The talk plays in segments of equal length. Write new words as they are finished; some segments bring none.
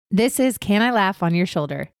This is Can I Laugh on Your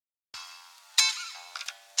Shoulder?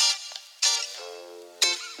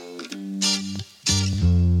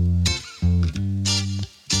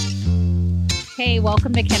 Hey,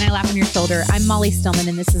 welcome to Can I Laugh on Your Shoulder? I'm Molly Stillman,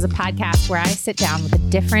 and this is a podcast where I sit down with a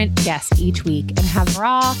different guest each week and have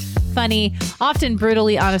raw, funny, often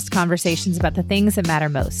brutally honest conversations about the things that matter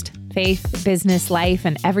most. Faith, business, life,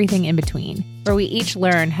 and everything in between, where we each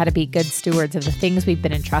learn how to be good stewards of the things we've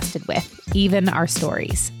been entrusted with, even our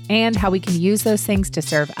stories, and how we can use those things to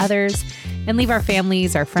serve others and leave our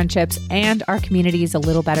families, our friendships, and our communities a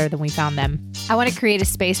little better than we found them. I want to create a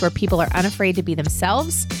space where people are unafraid to be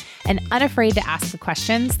themselves and unafraid to ask the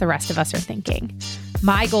questions the rest of us are thinking.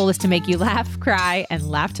 My goal is to make you laugh, cry, and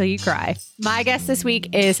laugh till you cry. My guest this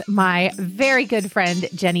week is my very good friend,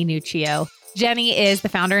 Jenny Nuccio. Jenny is the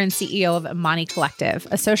founder and CEO of Imani Collective,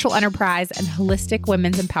 a social enterprise and holistic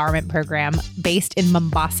women's empowerment program based in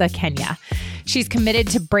Mombasa, Kenya. She's committed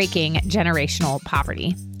to breaking generational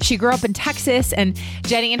poverty. She grew up in Texas, and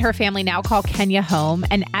Jenny and her family now call Kenya home.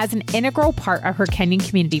 And as an integral part of her Kenyan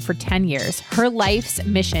community for 10 years, her life's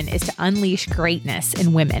mission is to unleash greatness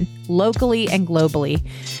in women, locally and globally,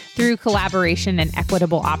 through collaboration and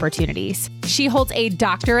equitable opportunities. She holds a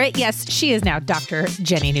doctorate. Yes, she is now Dr.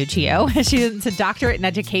 Jenny Nuccio. She's a doctorate in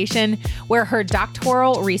education, where her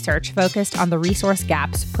doctoral research focused on the resource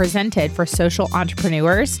gaps presented for social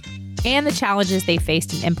entrepreneurs and the challenges they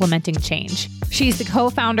faced in implementing change. She's the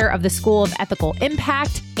co-founder of the School of Ethical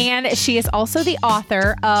Impact, and she is also the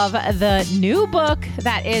author of the new book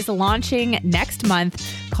that is launching next month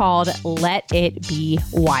called Let It Be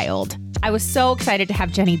Wild. I was so excited to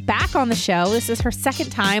have Jenny back on the show. This is her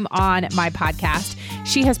second time on my podcast.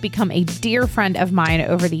 She has become a dear friend of mine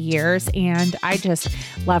over the years, and I just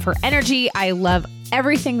love her energy. I love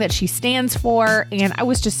everything that she stands for, and I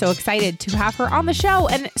was just so excited to have her on the show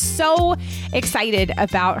and so excited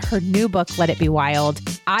about her new book, Let It Be Wild.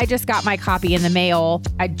 I just got my copy in the mail.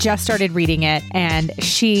 I just started reading it, and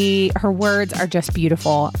her words are just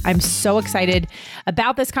beautiful. I'm so excited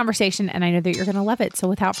about this conversation, and I know that you're going to love it. So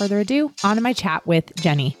without further ado, on to my chat with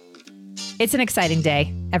Jenny. It's an exciting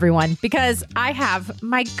day, everyone, because I have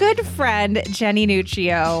my good friend, Jenny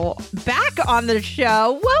Nuccio, back on the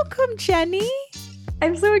show. Welcome, Jenny.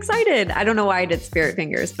 I'm so excited. I don't know why I did spirit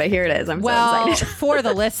fingers, but here it is. I'm so excited. For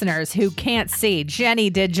the listeners who can't see, Jenny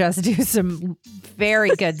did just do some very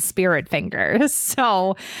good spirit fingers.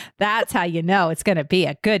 So that's how you know it's going to be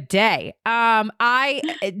a good day.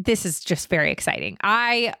 This is just very exciting.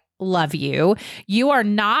 I love you. You are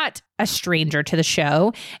not a stranger to the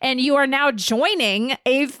show, and you are now joining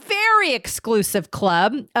a very exclusive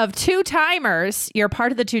club of two-timers. You're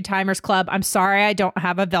part of the two-timers club. I'm sorry I don't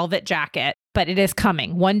have a velvet jacket, but it is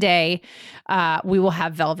coming. One day we will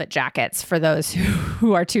have velvet jackets for those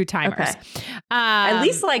who are two-timers. Okay. At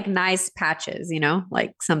least like nice patches,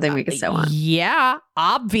 like something we could sew on. Yeah,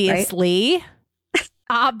 obviously. Right?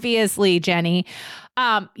 Obviously, Jenny.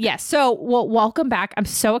 Yes. So, welcome back. I'm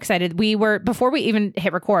so excited. Before we even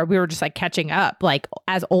hit record, we were just like catching up, like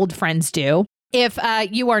as old friends do. If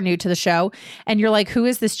you are new to the show and you're like, who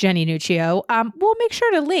is this Jenny Nuccio? We'll make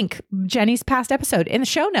sure to link Jenny's past episode in the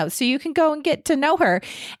show notes so you can go and get to know her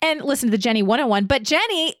and listen to the Jenny 101. But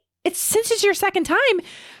Jenny, since it's your second time,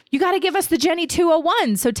 you got to give us the Jenny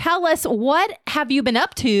 201. So tell us, what have you been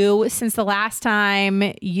up to since the last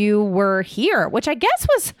time you were here, which I guess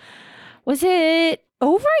was it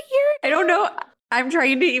over a year ago? I don't know. I'm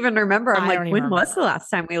trying to even remember. I'm like, when was the last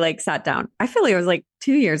time we sat down? I feel like it was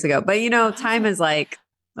 2 years ago, but time is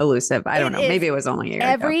elusive. I don't know. Maybe it was only a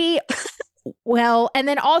year ago. Well, and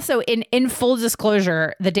then also in full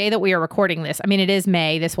disclosure, the day that we are recording this, I mean, it is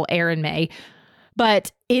May, this will air in May,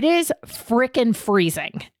 but it is frickin'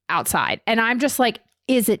 freezing outside. And I'm just like,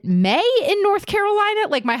 is it May in North Carolina?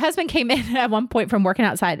 Like, my husband came in at one point from working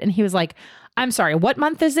outside and he was like, I'm sorry, what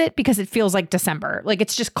month is it? Because it feels like December. Like,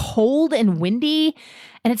 it's just cold and windy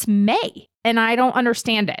and it's May and I don't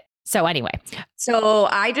understand it. So anyway. So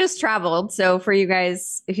I just traveled. So for you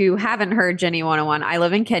guys who haven't heard Jenny 101, I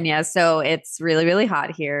live in Kenya. So it's really, really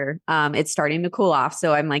hot here. It's starting to cool off.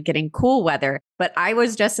 So I'm getting cool weather. But I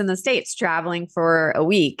was just in the States traveling for a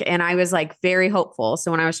week and I was very hopeful. So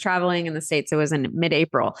when I was traveling in the States, it was in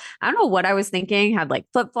mid-April. I don't know what I was thinking, had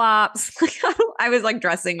flip-flops. I was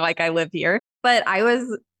dressing like I live here, but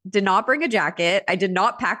did not bring a jacket. I did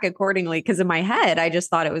not pack accordingly because in my head, I just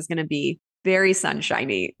thought it was going to be very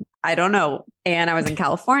sunshiny. I don't know. And I was in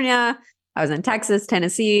California. I was in Texas,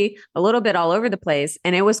 Tennessee, a little bit all over the place.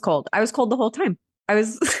 And it was cold. I was cold the whole time. I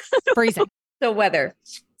was freezing. So weather.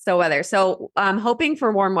 So I'm hoping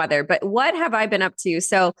for warm weather, but what have I been up to?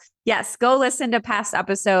 So yes, go listen to past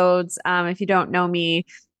episodes. If you don't know me,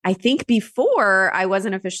 I think before I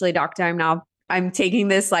wasn't officially a doctor, I'm taking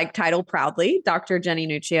this like title proudly, Dr. Jenny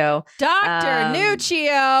Nuccio. Dr.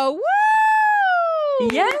 Nuccio. Woo!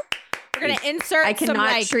 Yeah. We're going to insert I cannot some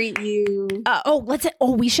like treat you.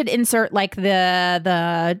 We should insert like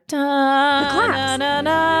the claps. na,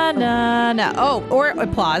 na, na, na. Oh, or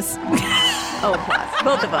applause. Oh, applause.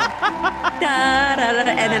 Both of them. Da, da, da,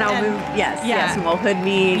 da. And then I'll move. Yes. And we'll hood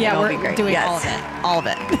me. Yeah, It'll we're be great. doing Yes. all of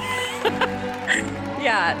it.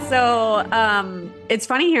 Yeah. So it's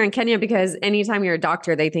funny here in Kenya because anytime you're a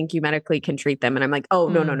doctor, they think you medically can treat them. And I'm like, oh,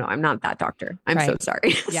 no, I'm not that doctor. I'm so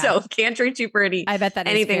sorry. Yeah. So can't treat you for I bet that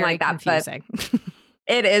anything is very like that. confusing. But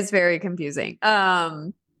it is very confusing.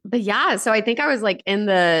 But yeah, so I think I was like in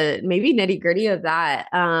the maybe nitty gritty of that.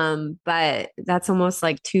 But that's almost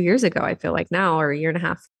like 2 years ago, I feel like now, or a year and a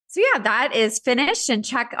half. So yeah, that is finished and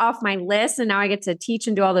check off my list. And now I get to teach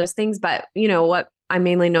and do all those things. But you know what I'm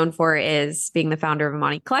mainly known for is being the founder of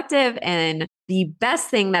Imani Collective. And the best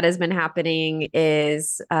thing that has been happening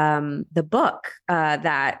is the book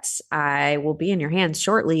that I will be in your hands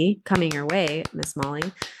shortly, coming your way, Miss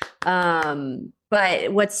Molly.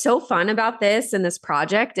 But what's so fun about this and this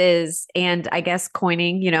project is, and I guess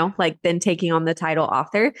coining, like then taking on the title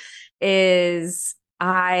author, is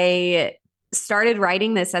I started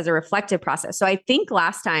writing this as a reflective process. So I think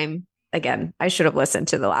last time, again, I should have listened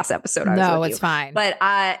to the last episode. No, it's fine. But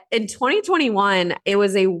in 2021, it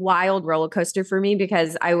was a wild roller coaster for me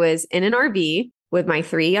because I was in an RV with my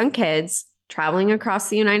 3 young kids traveling across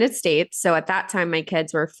the United States. So at that time, my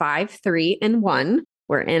kids were 5, 3, and 1.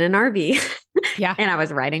 We're in an RV. Yeah. And I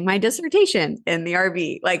was writing my dissertation in the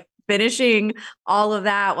RV, like finishing all of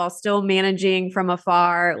that while still managing from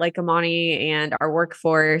afar, like Imani and our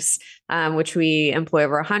workforce, which we employ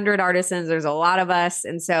over 100 artisans. There's a lot of us.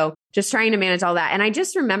 And so just trying to manage all that. And I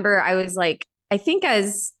just remember I was like, I think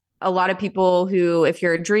as a lot of people who, if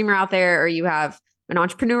you're a dreamer out there or you have an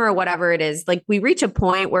entrepreneur or whatever it is, like we reach a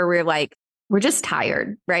point where we're like, we're just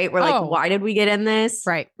tired, right? We're like, why did we get in this?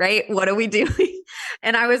 Right. What are we doing?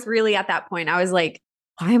 And I was really at that point, I was like,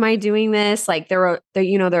 why am I doing this? Like there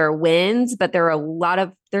are wins, but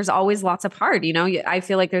there's always lots of hard, I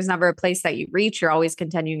feel like there's never a place that you reach. You're always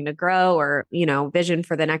continuing to grow or, vision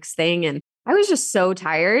for the next thing. And I was just so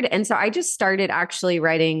tired. And so I just started actually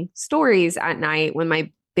writing stories at night when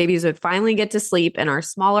my babies would finally get to sleep in our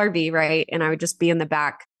small RV, right? And I would just be in the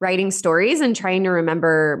back writing stories and trying to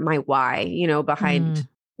remember my why, behind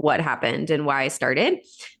what happened and why I started.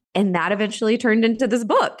 And that eventually turned into this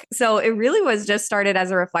book. So it really was just started as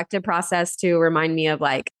a reflective process to remind me of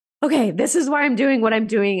like, okay, this is why I'm doing what I'm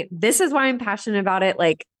doing. This is why I'm passionate about it.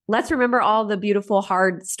 Like, let's remember all the beautiful,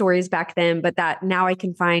 hard stories back then, but that now I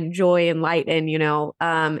can find joy and light in,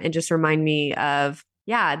 and just remind me of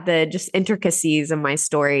the just intricacies of my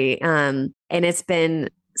story. And it's been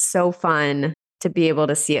so fun to be able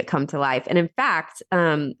to see it come to life. And in fact,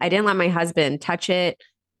 I didn't let my husband touch it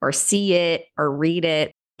or see it or read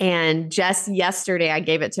it. And just yesterday I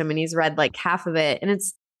gave it to him and he's read like half of it. And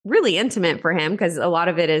it's really intimate for him because a lot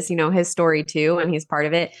of it is, his story too. And he's part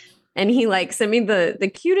of it. And he like sent me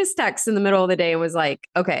the cutest text in the middle of the day and was like,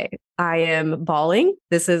 okay, I am bawling.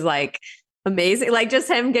 This is like amazing. Like just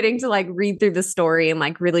him getting to like read through the story and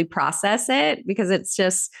like really process it because it's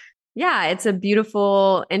just, it's a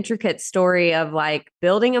beautiful, intricate story of like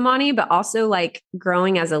building Imani, but also like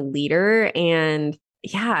growing as a leader. And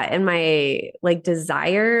and my like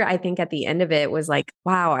desire, I think at the end of it was like,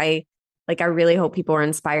 wow, I really hope people are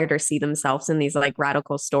inspired or see themselves in these like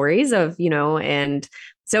radical stories of, and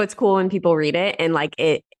so it's cool when people read it and like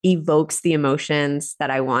it evokes the emotions that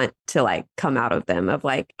I want to like come out of them of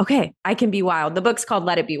like, okay, I can be wild. The book's called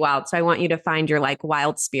Let It Be Wild. So I want you to find your like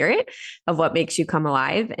wild spirit of what makes you come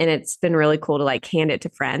alive. And it's been really cool to like hand it to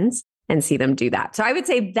friends and see them do that. So I would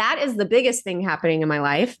say that is the biggest thing happening in my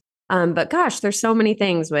life. But gosh, there's so many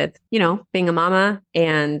things with, being a mama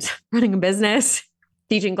and running a business,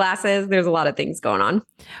 teaching classes. There's a lot of things going on.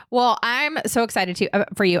 Well, I'm so excited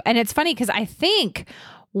for you. And it's funny because I think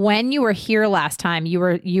when you were here last time, you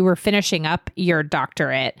were finishing up your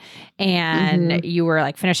doctorate and you were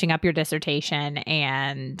like finishing up your dissertation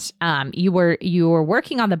and you were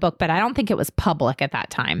working on the book, but I don't think it was public at that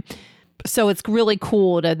time. So it's really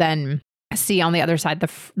cool to then see on the other side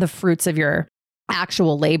the fruits of your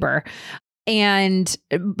actual labor.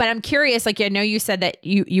 But I'm curious, like, I know you said that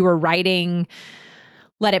you were writing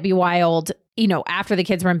Let It Be Wild, after the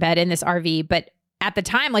kids were in bed in this RV, but at the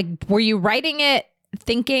time, like, were you writing it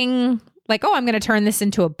thinking like, oh, I'm going to turn this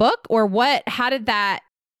into a book or what? How did that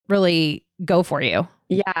really go for you?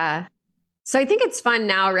 Yeah. So I think it's fun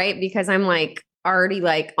now, right? Because I'm like, already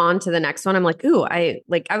like on to the next one. I'm like, ooh,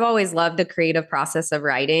 I've always loved the creative process of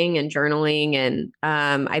writing and journaling. And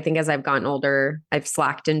I think as I've gotten older, I've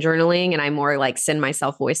slacked in journaling and I more like send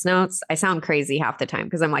myself voice notes. I sound crazy half the time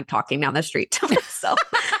because I'm like talking down the street to myself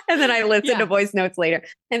and then I listen to voice notes later.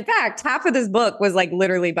 In fact, half of this book was like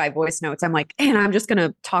literally by voice notes. I'm like, and I'm just going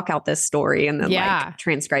to talk out this story and then like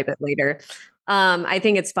transcribe it later. I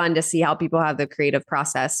think it's fun to see how people have the creative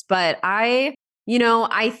process, but I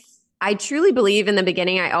truly believe in the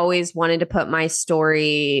beginning, I always wanted to put my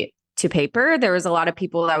story to paper. There was a lot of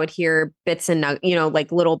people that would hear bits and,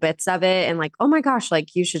 like little bits of it and like, oh my gosh,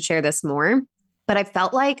 like you should share this more. But I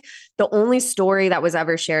felt like the only story that was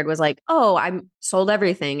ever shared was like, oh, I sold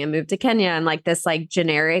everything and moved to Kenya and like this like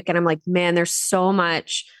generic. And I'm like, man, there's so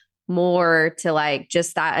much more to like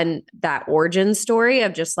just that and that origin story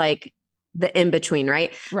of just like the in between.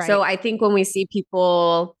 Right. So I think when we see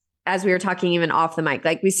people, as we were talking even off the mic,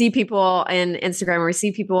 like we see people in Instagram or we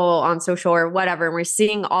see people on social or whatever, and we're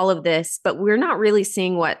seeing all of this, but we're not really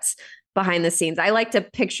seeing what's behind the scenes. I like to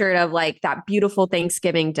picture it of like that beautiful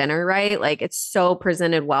Thanksgiving dinner, right? Like it's so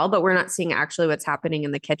presented well, but we're not seeing actually what's happening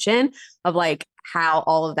in the kitchen of like how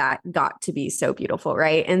all of that got to be so beautiful.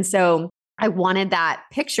 Right. And so I wanted that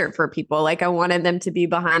picture for people. Like I wanted them to be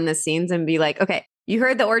behind the scenes and be like, okay, you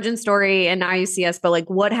heard the origin story and now you see us, but like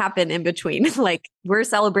what happened in between? Like we're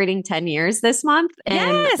celebrating 10 years this month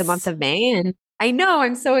and the month of May. And I know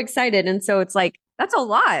I'm so excited. And so it's like, that's a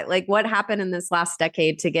lot. Like what happened in this last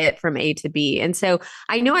decade to get from A to B. And so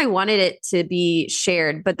I know I wanted it to be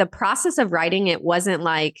shared, but the process of writing it wasn't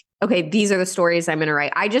like, okay, these are the stories I'm going to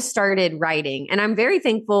write. I just started writing and I'm very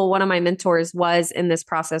thankful. One of my mentors was in this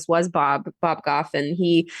process was Bob Goff. And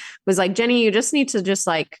he was like, Jenny, you just need to just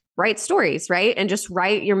like write stories, right? And just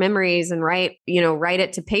write your memories and write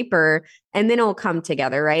it to paper and then it'll come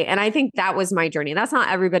together. Right. And I think that was my journey. That's not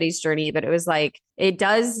everybody's journey, but it was like, it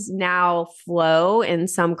does now flow in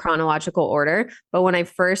some chronological order. But when I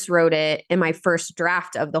first wrote it in my first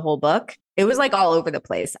draft of the whole book, it was like all over the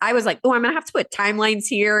place. I was like, oh, I'm going to have to put timelines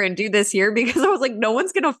here and do this here because I was like, no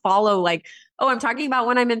one's going to follow like, oh, I'm talking about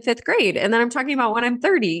when I'm in 5th grade and then I'm talking about when I'm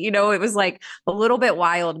 30. It was like a little bit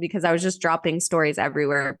wild because I was just dropping stories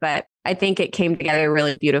everywhere. But I think it came together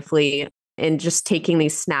really beautifully and just taking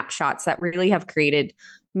these snapshots that really have created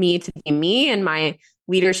me to be me and my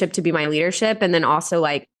leadership to be my leadership. And then also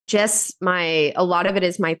like just a lot of it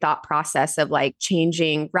is my thought process of like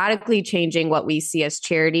radically changing what we see as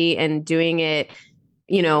charity and doing it,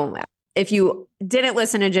 if you didn't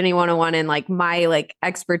listen to Jenny 101 and like my like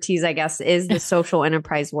expertise, I guess, is the social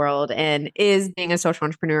enterprise world and is being a social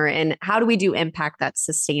entrepreneur and how do we do impact that's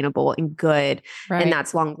sustainable and good and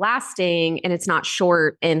that's long lasting and it's not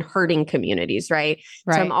short and hurting communities. Right.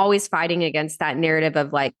 So I'm always fighting against that narrative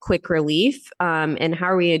of like quick relief and how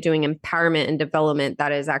are we doing empowerment and development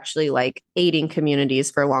that is actually like aiding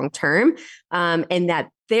communities for long term and that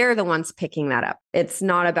they're the ones picking that up. It's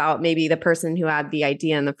not about maybe the person who had the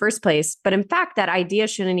idea in the first place, but in fact, that idea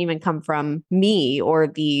shouldn't even come from me or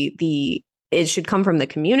it should come from the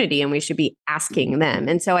community and we should be asking them.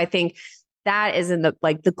 And so I think that is in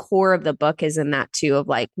the core of the book is in that too of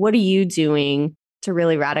like, what are you doing to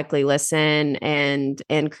really radically listen and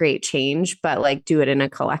create change, but like do it in a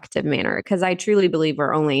collective manner? Because I truly believe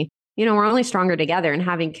we're only stronger together and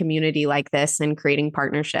having community like this and creating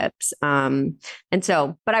partnerships. But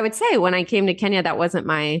I would say when I came to Kenya, that wasn't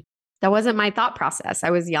my thought process. I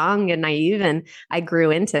was young and naive and I grew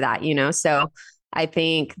into that, so I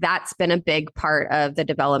think that's been a big part of the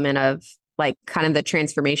development of like kind of the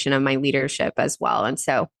transformation of my leadership as well. And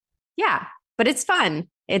so, yeah, but it's fun.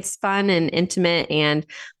 It's fun and intimate. And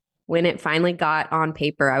when it finally got on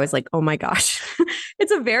paper, I was like, oh my gosh,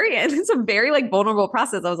 it's a very like vulnerable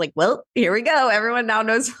process. I was like, well, here we go. Everyone now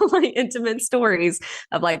knows my intimate stories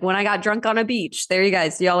of like when I got drunk on a beach. There you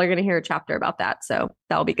guys, y'all are going to hear a chapter about that. So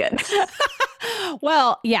that'll be good.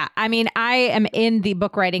 Well, yeah. I mean, I am in the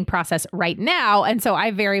book writing process right now. And so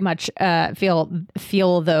I very much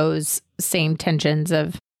feel those same tensions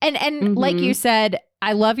of, and like you said,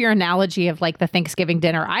 I love your analogy of like the Thanksgiving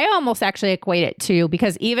dinner. I almost actually equate it to,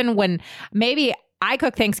 because even when maybe I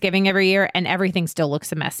cook Thanksgiving every year and everything still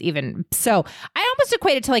looks a mess even. So I almost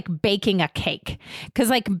equate it to like baking a cake, because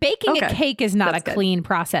like baking a cake is not a clean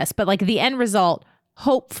process, but like the end result,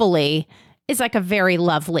 hopefully, is like a very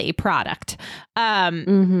lovely product.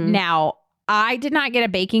 Now, I did not get a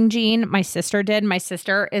baking gene. My sister did. My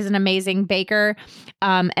sister is an amazing baker.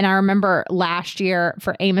 And I remember last year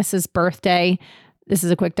for Amos's birthday, this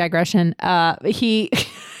is a quick digression. He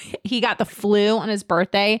got the flu on his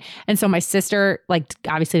birthday. And so my sister like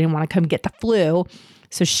obviously didn't want to come get the flu.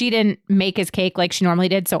 So she didn't make his cake like she normally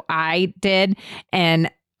did. So I did.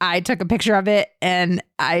 And I took a picture of it and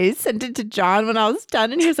I sent it to John when I was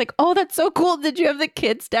done. And he was like, oh, that's so cool. Did you have the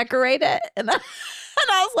kids decorate it? And I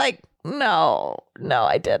was like, no,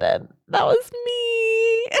 I didn't. That was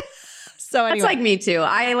me. So anyway. That's like me too.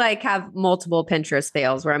 I like have multiple Pinterest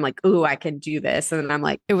fails where I'm like, ooh, I can do this. And then I'm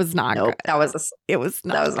like, it was not nope, good. It was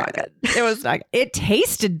not good. It was not good. It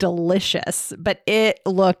tasted delicious, but it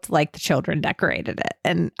looked like the children decorated it.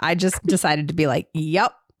 And I just decided to be like,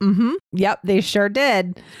 yep. Mm-hmm. Yep, they sure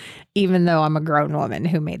did, even though I'm a grown woman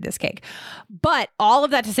who made this cake. But all of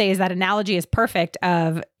that to say is that analogy is perfect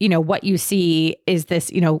of, what you see is this,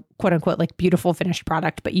 quote unquote, like beautiful finished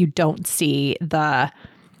product, but you don't see the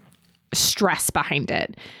stress behind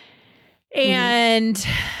it. And,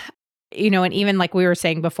 and even like we were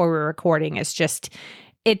saying before we were recording,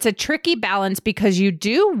 it's a tricky balance because you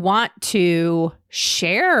do want to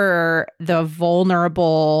share the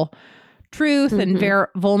vulnerable truth and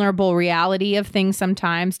vulnerable reality of things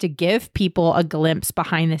sometimes to give people a glimpse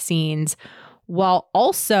behind the scenes, while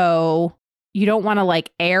also you don't want to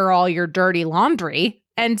like air all your dirty laundry.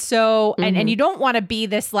 And so, and you don't want to be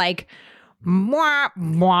this like, mwah,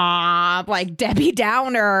 mwah, like Debbie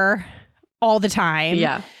Downer all the time.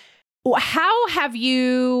 Yeah. How have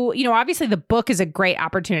you, obviously the book is a great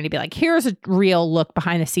opportunity to be like, here's a real look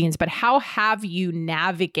behind the scenes, but how have you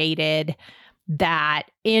navigated that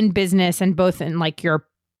in business and both in like your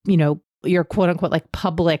quote unquote like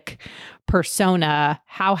public persona?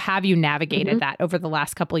 How have you navigated that over the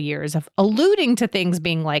last couple of years of alluding to things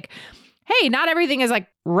being like, hey, not everything is like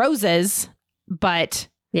roses, but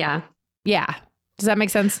yeah. Does that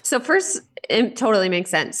make sense? So first, it totally makes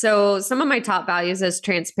sense. So some of my top values is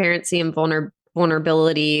transparency and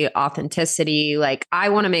vulnerability, authenticity. Like I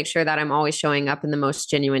want to make sure that I'm always showing up in the most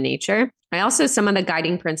genuine nature. I also, some of the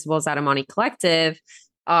guiding principles at Imani Collective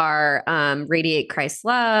are radiate Christ's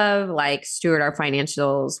love, like steward our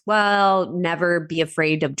financials well, never be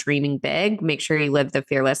afraid of dreaming big, make sure you live the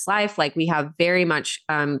fearless life. Like we have very much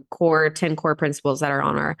 10 core principles that are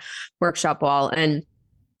on our workshop wall. And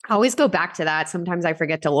I always go back to that. Sometimes I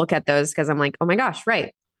forget to look at those because I'm like, oh my gosh,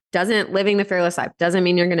 right. Living the fearless life doesn't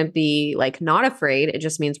mean you're going to be like not afraid. It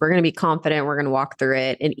just means we're going to be confident. We're going to walk through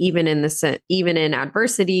it. And even in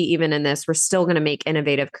adversity, even in this, we're still going to make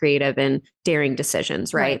innovative, creative, and daring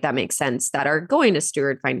decisions, right? That makes sense, that are going to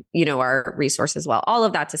steward, our resources well. All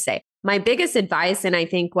of that to say, my biggest advice, and I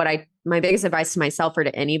think my biggest advice to myself or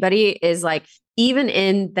to anybody is like, even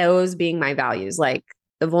in those being my values, like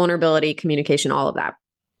the vulnerability, communication, all of that,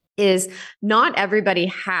 is not everybody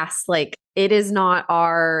has it is not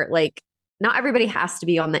our not everybody has to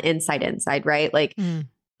be on the inside, right? Like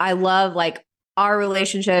I love like our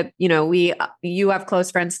relationship, you have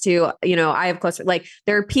close friends too, I have close, like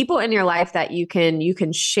there are people in your life that you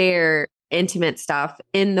can share intimate stuff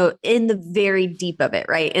in the very deep of it,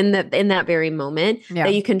 right? In that very moment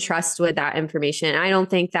that you can trust with that information. And I don't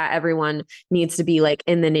think that everyone needs to be like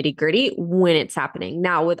in the nitty gritty when it's happening.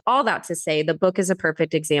 Now, with all that to say, the book is a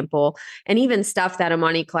perfect example. And even stuff that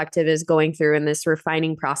Imani Collective is going through in this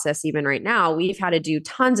refining process, even right now, we've had to do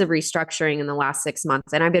tons of restructuring in the last 6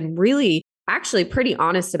 months. And I've been really actually pretty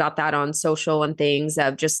honest about that on social and things,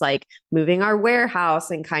 of just like moving our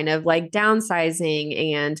warehouse and kind of like downsizing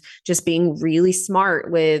and just being really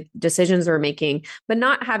smart with decisions we're making, but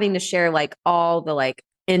not having to share like all the like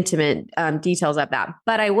intimate details of that.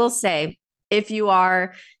 But I will say,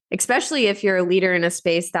 especially if you're a leader in a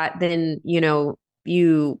space that then,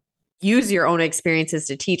 you use your own experiences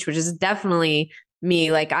to teach, which is definitely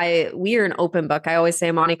me. Like we are an open book. I always say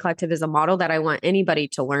Imani Collective is a model that I want anybody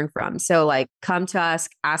to learn from. So like, come to us,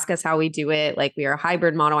 ask us how we do it. Like we are a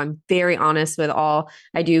hybrid model. I'm very honest with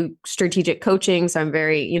I do strategic coaching. So I'm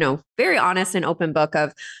very, very honest and open book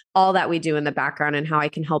of all that we do in the background and how I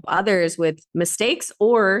can help others with mistakes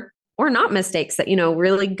or not mistakes, that,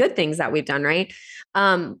 really good things that we've done. Right.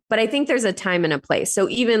 But I think there's a time and a place. So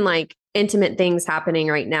even like intimate things happening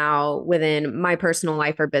right now within my personal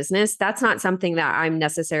life or business, that's not something that I'm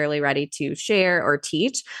necessarily ready to share or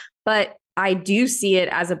teach, but I do see it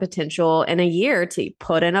as a potential in a year to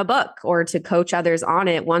put in a book or to coach others on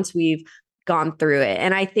it once we've gone through it.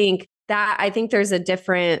 And I think there's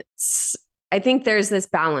this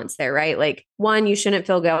balance there, right? Like one, you shouldn't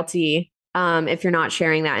feel guilty if you're not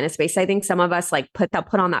sharing that in a space. I think some of us like put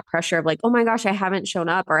on that pressure of like, oh my gosh, I haven't shown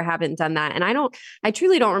up or I haven't done that. And I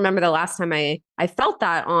truly don't remember the last time I felt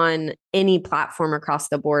that on any platform across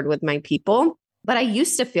the board with my people. But I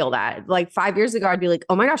used to feel that like 5 years ago, I'd be like,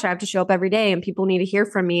 oh my gosh, I have to show up every day and people need to hear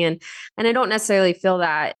from me. And I don't necessarily feel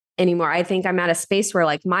that anymore. I think I'm at a space where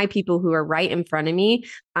like my people who are right in front of me,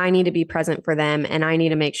 I need to be present for them. And I need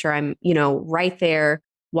to make sure I'm, right there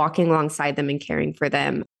walking alongside them and caring for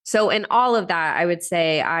them. So in all of that, I would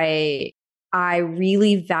say I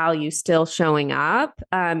really value still showing up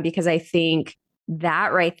because I think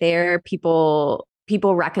that right there, people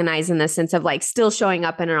recognize in the sense of like still showing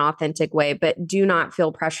up in an authentic way, but do not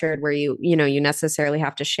feel pressured where you necessarily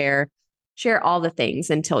have to share all the things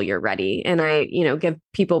until you're ready. And I, give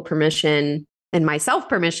people permission and myself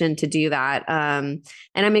permission to do that. And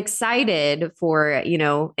I'm excited for,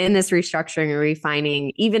 in this restructuring and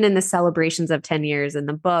refining, even in the celebrations of 10 years in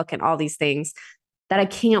the book and all these things, that I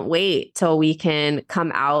can't wait till we can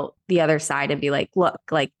come out the other side and be like, look,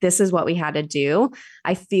 like this is what we had to do.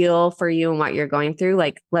 I feel for you and what you're going through.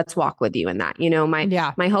 Like, let's walk with you in that.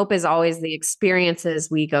 My hope is always the experiences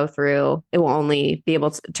we go through, it will only be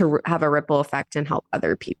able to have a ripple effect and help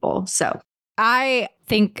other people. So I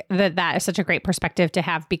think that is such a great perspective to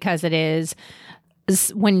have, because it is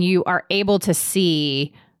when you are able to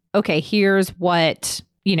see, okay, here's what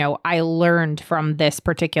I learned from this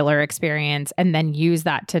particular experience, and then use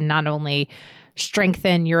that to not only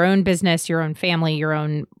strengthen your own business, your own family, your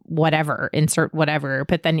own whatever, insert whatever,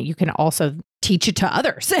 but then you can also teach it to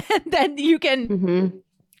others. And then you can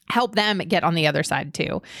help them get on the other side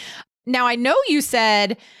too. Now, I know you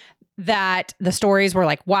said that the stories were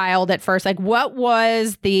like wild at first. Like, what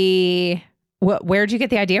was where'd you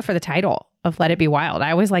get the idea for the title of Let It Be Wild?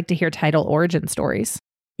 I always like to hear title origin stories.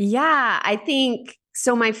 Yeah, I think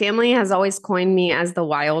so. My family has always coined me as the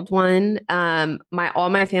wild one. All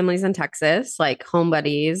my family's in Texas, like home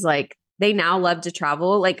buddies, like they now love to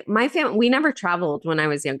travel. Like my family, we never traveled when I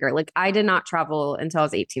was younger. Like I did not travel until I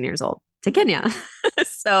was 18 years old to Kenya.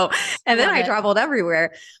 And then I traveled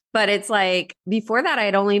everywhere. But it's like before that, I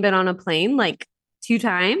had only been on a plane like 2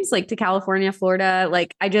 times, like to California, Florida.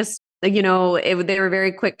 Like I just, they were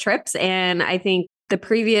very quick trips. And I think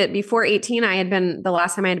before 18, the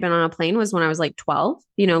last time I had been on a plane was when I was like 12,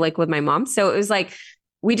 like with my mom. So it was like,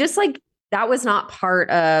 we just like, that was not part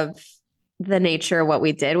of the nature of what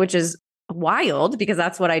we did, which is wild because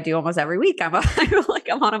that's what I do almost every week. I'm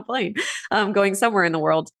on a plane, going somewhere in the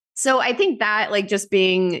world. So I think that like just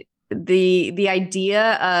being the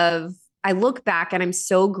idea of, I look back and I'm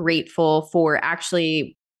so grateful for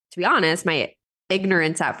actually, to be honest, my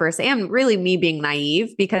ignorance at first and really me being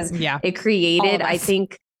naive because it created, I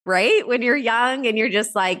think, right? When you're young and you're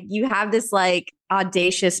just like, you have this like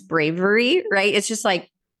audacious bravery, right? It's just like,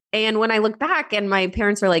 and when I look back and my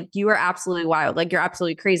parents are like, you are absolutely wild. Like, you're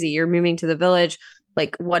absolutely crazy. You're moving to the village.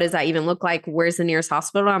 Like, what does that even look like? Where's the nearest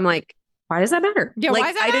hospital? I'm like, why does that matter? Yeah, like,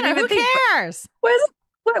 why does that matter? Who cares?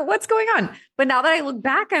 What's going on? But now that I look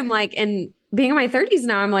back, I'm like, and being in my 30s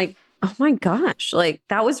now, I'm like, oh my gosh, like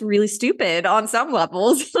that was really stupid on some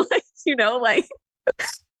levels. Like,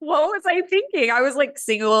 what was I thinking? I was like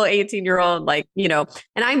single 18-year-old, like, and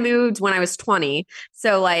I moved when I was 20.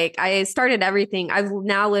 So like I started everything. I've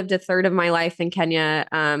now lived a third of my life in Kenya,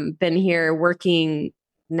 been here working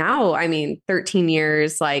now, 13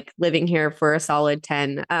 years, like living here for a solid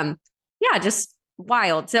 10. Just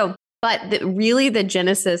wild. So, but really the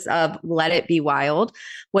genesis of Let It Be Wild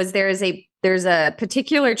was there's a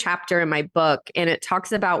particular chapter in my book, and it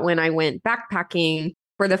talks about when I went backpacking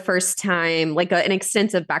for the first time, like an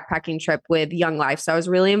extensive backpacking trip with Young Life. So I was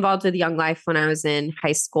really involved with Young Life when I was in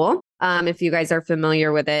high school. If you guys are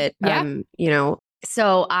familiar with it,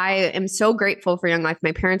 so I am so grateful for Young Life.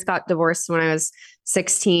 My parents got divorced when I was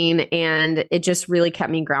 16, and it just really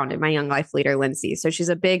kept me grounded. My Young Life leader, Lindsay. So she's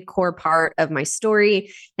a big core part of my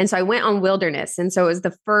story. And so I went on wilderness. And so it was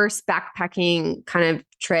the first backpacking kind of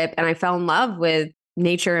trip. And I fell in love with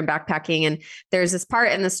nature and backpacking. And there's this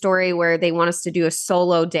part in the story where they want us to do a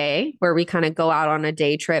solo day where we kind of go out on a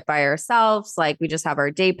day trip by ourselves. Like we just have our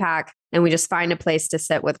day pack and we just find a place to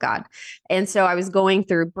sit with God. And so I was going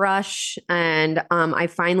through brush and I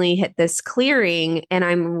finally hit this clearing, and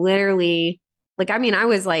I'm literally like, I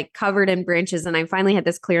was like covered in branches, and I finally hit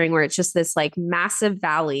this clearing where it's just this like massive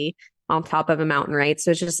valley on top of a mountain, right?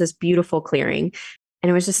 So it's just this beautiful clearing, and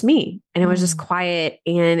it was just me, and it was just quiet.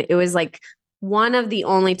 And it was like one of the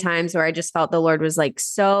only times where I just felt the Lord was like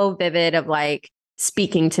so vivid of like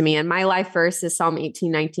speaking to me. And my life verse is Psalm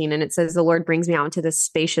 18:19. And it says, the Lord brings me out into this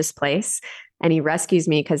spacious place and he rescues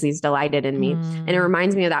me because he's delighted in me. And it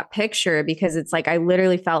reminds me of that picture because it's like, I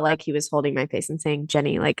literally felt like he was holding my face and saying,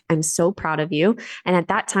 Jenny, like, I'm so proud of you. And at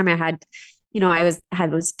that time I had, I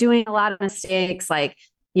was doing a lot of mistakes, like,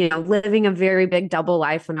 living a very big double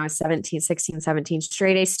life when I was 16, 17,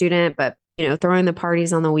 straight A student, but, throwing the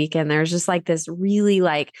parties on the weekend. There's just like this really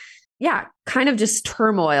like, yeah, kind of just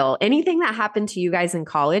turmoil. Anything that happened to you guys in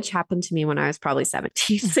college happened to me when I was probably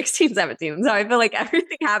 17, 16, 17. So I feel like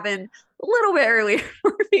everything happened a little bit earlier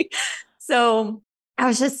for me. So I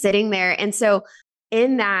was just sitting there. And so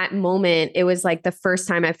in that moment, it was like the first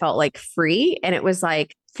time I felt like free. And it was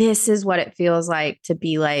like, this is what it feels like to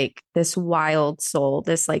be like this wild soul,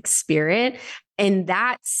 this like spirit. And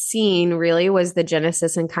that scene really was the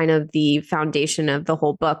genesis and kind of the foundation of the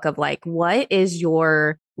whole book of like, what is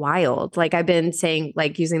your wild? Like I've been saying,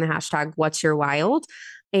 like using the hashtag, what's your wild?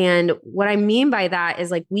 And what I mean by that is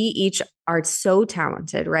like, we each are so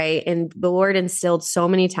talented, right? And the Lord instilled so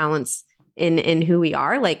many talents in who we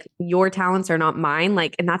are. Like your talents are not mine.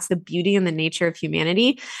 Like, and that's the beauty and the nature of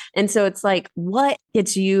humanity. And so it's like, what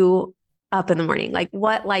gets you up in the morning? Like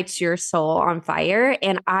what lights your soul on fire?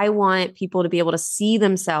 And I want people to be able to see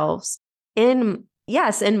themselves in,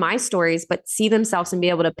 yes, in my stories, but see themselves and be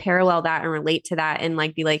able to parallel that and relate to that and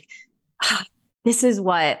like, be like, this is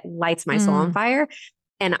what lights my soul on fire.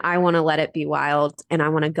 And I want to let it be wild. And I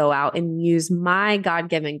want to go out and use my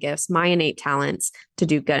God-given gifts, my innate talents to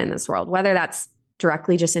do good in this world, whether that's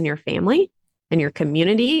directly just in your family, in your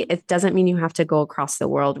community. It doesn't mean you have to go across the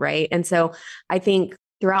world, right? And so I think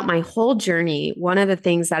throughout my whole journey, one of the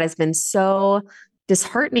things that has been so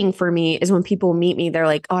disheartening for me is when people meet me, they're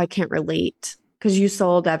like, oh, I can't relate because you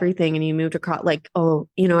sold everything and you moved across. Like, oh,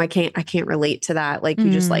 I can't relate to that. Like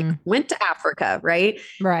you just like went to Africa, right?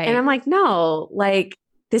 Right. And I'm like, no, like,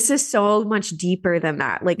 this is so much deeper than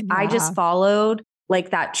that. Like I just followed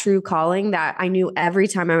like that true calling that I knew every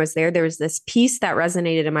time I was there was this peace that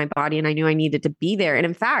resonated in my body and I knew I needed to be there. And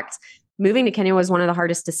in fact, moving to Kenya was one of the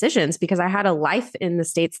hardest decisions because I had a life in the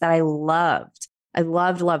States that I loved. I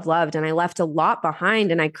loved. And I left a lot behind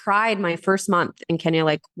and I cried my first month in Kenya.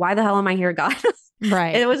 Like, why the hell am I here, God?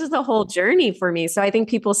 Right. It was just a whole journey for me. So I think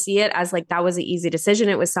people see it as like, that was an easy decision.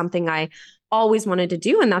 It was something I always wanted to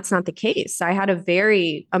do. And that's not the case. I had a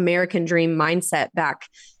very American dream mindset back,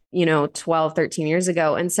 12, 13 years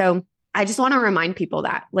ago. And so I just want to remind people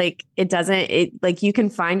that like, like you can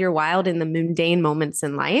find your wild in the mundane moments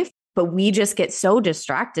in life, but we just get so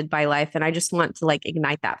distracted by life. And I just want to like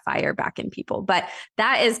ignite that fire back in people. But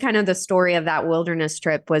that is kind of the story of that wilderness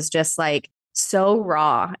trip, was just like so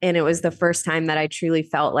raw. And it was the first time that I truly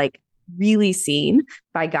felt like really seen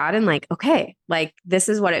by God and like, okay, like this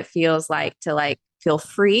is what it feels like to like feel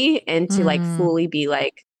free and to like fully be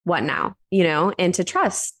like, what now, and to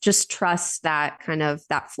just trust that kind of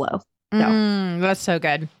that flow. So. That's so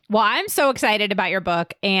good. Well, I'm so excited about your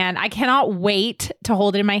book and I cannot wait to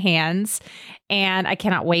hold it in my hands and I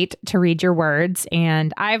cannot wait to read your words.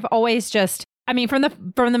 And I've always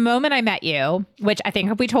from the moment I met you, which I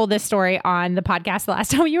think we told this story on the podcast the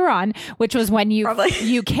last time you were on, which was when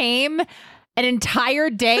you came an entire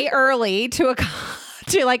day early to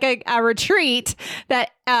a retreat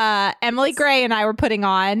that Emily Gray and I were putting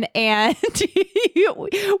on, and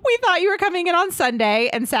we thought you were coming in on Sunday,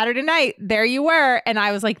 and Saturday night there you were, and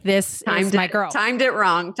I was like, "This is my girl." Timed it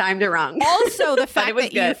wrong. Also, the fact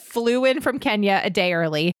that you flew in from Kenya a day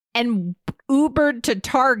early and Ubered to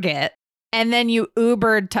Target. And then you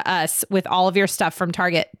Ubered to us with all of your stuff from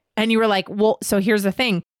Target. And you were like, well, so here's the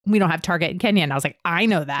thing. We don't have Target in Kenya. And I was like, I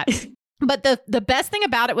know that. But the best thing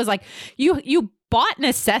about it was like, you bought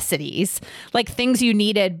necessities, like things you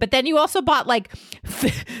needed. But then you also bought like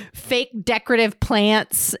fake decorative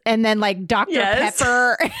plants and then like Dr.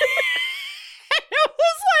 Pepper. It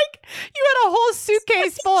was like you had a whole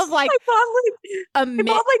suitcase full of like I bought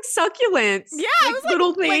like succulents. Yeah, like it was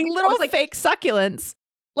little things. Like little fake succulents.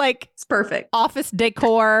 Like it's perfect. Office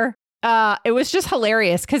decor. It was just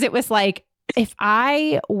hilarious because it was like if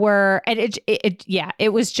I were, and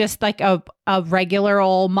it was just like a regular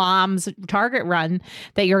old mom's Target run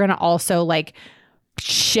that you're gonna also like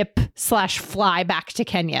ship/fly back to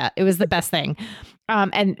Kenya. It was the best thing.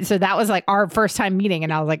 And so that was like our first time meeting,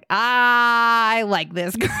 and I was like, I like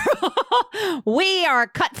this girl. We are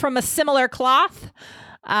cut from a similar cloth.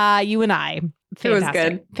 You and I. Fantastic. It was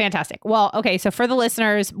good. Fantastic. Well, okay. So for the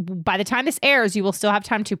listeners, by the time this airs, you will still have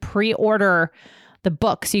time to pre-order the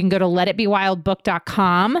book. So you can go to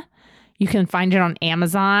letitbewildbook.com. You can find it on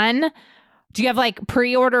Amazon. Do you have like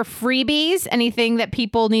pre-order freebies? Anything that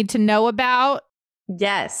people need to know about?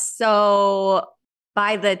 Yes. So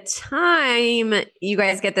by the time you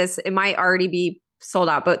guys get this, it might already be sold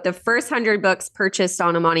out, but the first 100 books purchased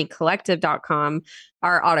on ImaniCollective.com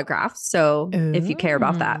are autographs. So if you care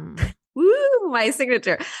about that. Woo, my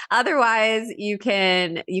signature. Otherwise, you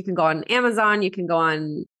can go on Amazon. You can go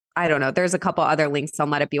on, I don't know. There's a couple other links on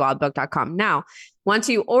letitbewildbook.com. Now, once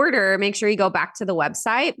you order, make sure you go back to the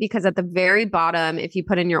website because at the very bottom, if you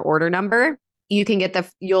put in your order number, you can get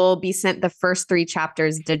you'll be sent the first 3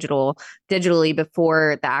 chapters digitally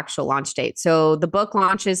before the actual launch date. So the book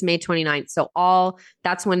launches May 29th. So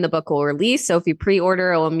that's when the book will release. So if you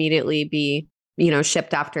pre-order, it will immediately be,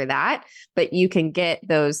 shipped after that, but you can get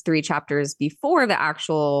those 3 chapters before the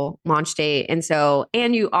actual launch date.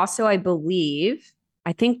 And you also,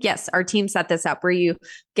 I think, yes, our team set this up where you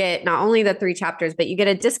get not only the 3 chapters, but you get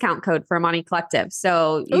a discount code for Imani Collective.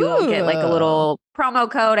 So you'll get like a little promo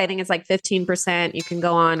code. I think it's like 15% you can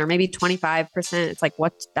go on, or maybe 25%. It's like,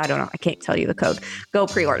 I don't know. I can't tell you the code. Go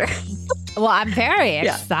pre-order. Well, I'm very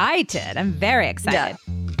excited. I'm very excited.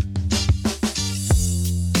 Yeah.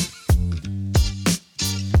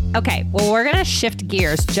 Okay, well, we're going to shift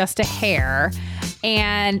gears just a hair.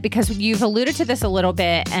 And because you've alluded to this a little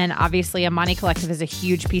bit, and obviously Imani Collective is a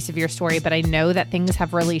huge piece of your story, but I know that things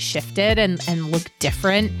have really shifted and look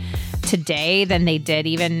different today than they did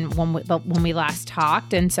even when we last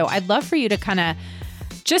talked. And so I'd love for you to kind of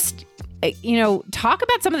just, talk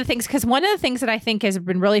about some of the things, because one of the things that I think has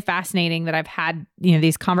been really fascinating that I've had,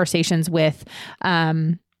 these conversations with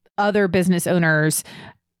other business owners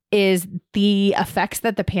is the effects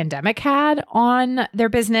that the pandemic had on their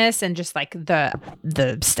business and just like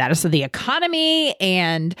the status of the economy.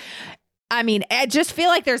 And I mean, I just feel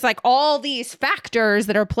like there's like all these factors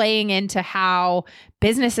that are playing into how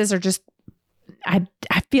businesses are just, I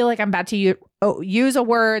feel like I'm about to use a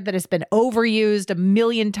word that has been overused a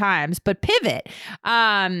million times, but pivot,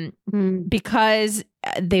 because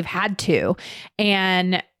they've had to.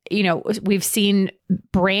 And we've seen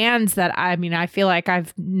brands that, I feel like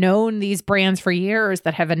I've known these brands for years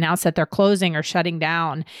that have announced that they're closing or shutting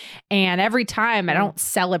down. And every time I don't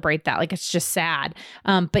celebrate that. Like, it's just sad.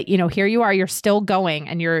 But here you are, you're still going,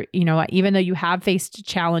 and you're, even though you have faced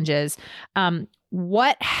challenges,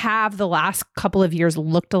 what have the last couple of years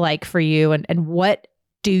looked like for you, and what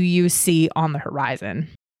do you see on the horizon?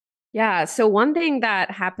 Yeah. So one thing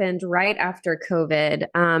that happened right after COVID,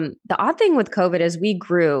 the odd thing with COVID is we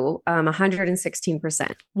grew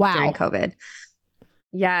 116% during COVID.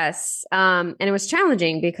 Yes. And it was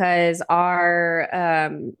challenging because our,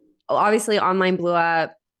 obviously online blew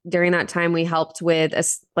up. During that time, we helped with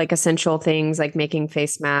essential things like making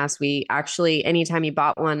face masks. We actually, anytime you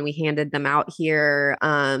bought one, we handed them out here.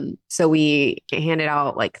 So we handed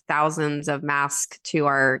out like thousands of masks to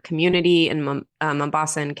our community in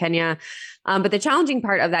Mombasa and Kenya. But the challenging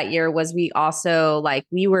part of that year was we also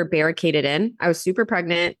we were barricaded in. I was super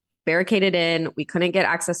pregnant, barricaded in. We couldn't get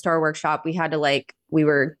access to our workshop. We had to we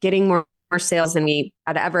were getting more sales than we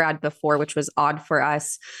had ever had before, which was odd for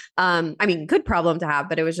us. Good problem to have,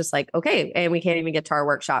 but it was just okay. And we can't even get to our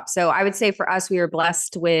workshop. So I would say for us, we were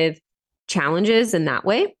blessed with challenges in that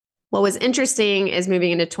way. What was interesting is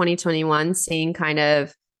moving into 2021, seeing kind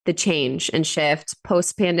of the change and shift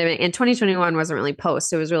post-pandemic. And 2021 wasn't really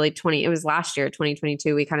post. It was really it was last year,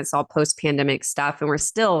 2022. We kind of saw post-pandemic stuff, and we're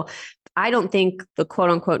still, I don't think the quote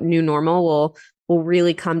unquote new normal will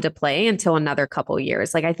really come to play until another couple of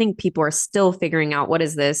years. I think people are still figuring out, what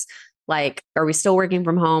is this? Are we still working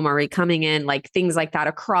from home? Are we coming in? Things like that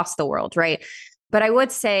across the world. Right. But I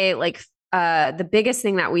would say the biggest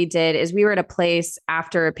thing that we did is we were at a place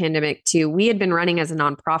after a pandemic too. We had been running as a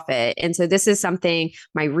nonprofit. And so this is something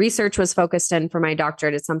my research was focused in for my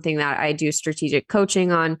doctorate. It's something that I do strategic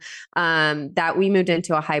coaching on, that we moved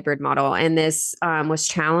into a hybrid model. And this was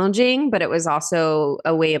challenging, but it was also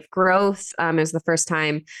a way of growth. It was the first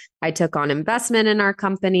time I took on investment in our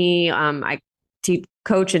company. I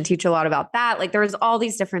coach and teach a lot about that. There was all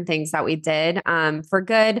these different things that we did for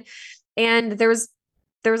good. And there was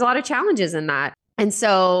a lot of challenges in that. And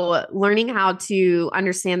so learning how to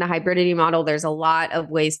understand the hybridity model, there's a lot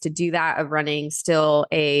of ways to do that, of running still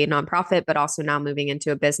a nonprofit, but also now moving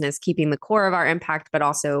into a business, keeping the core of our impact, but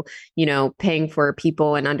also, paying for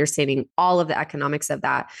people and understanding all of the economics of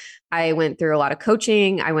that. I went through a lot of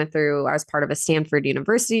coaching. I was part of a Stanford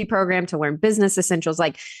University program to learn business essentials,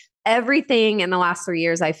 everything in the last 3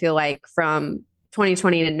 years. I feel from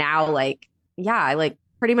 2020 to now, I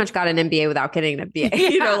pretty much got an MBA without getting an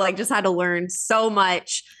MBA, just had to learn so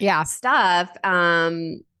much stuff.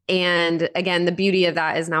 And again, the beauty of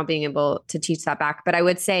that is now being able to teach that back. But I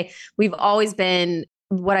would say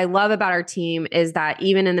what I love about our team is that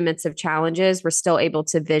even in the midst of challenges, we're still able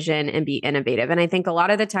to vision and be innovative. And I think a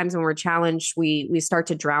lot of the times when we're challenged, we start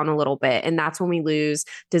to drown a little bit. And that's when we lose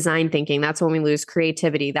design thinking. That's when we lose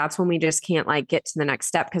creativity. That's when we just can't get to the next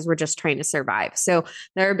step because we're just trying to survive. So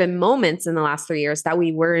there have been moments in the last 3 years that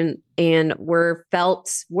we weren't and were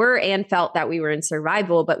and felt that we were in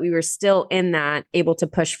survival, but we were still in that, able to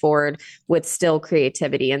push forward with still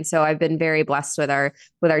creativity. And so I've been very blessed with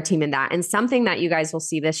our team in that. And something that you guys will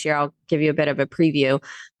see this year, I'll give you a bit of a preview.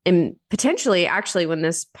 And potentially, actually, when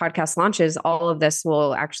this podcast launches, all of this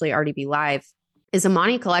will actually already be live, is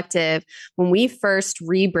Imani Collective. When we first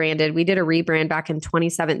rebranded, we did a rebrand back in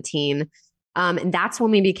 2017. And that's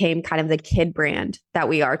when we became kind of the kid brand that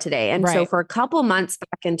we are today. And so for a couple months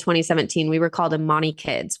back in 2017, we were called Imani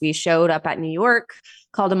Kids. We showed up at New York,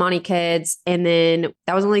 called Imani Kids. And then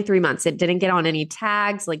that was only 3 months. It didn't get on any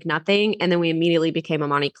tags, like nothing. And then we immediately became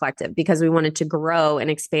Imani Collective because we wanted to grow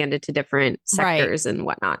and expand it to different sectors and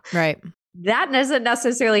whatnot. Right. That doesn't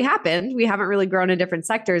necessarily happen. We haven't really grown in different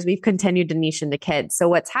sectors. We've continued to niche into kids. So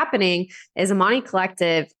what's happening is Imani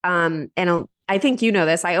Collective, and I think you know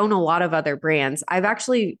this, I own a lot of other brands. I've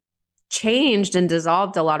actually changed and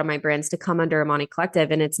dissolved a lot of my brands to come under Imani Collective.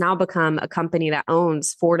 And it's now become a company that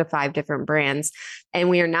owns 4 to 5 different brands. And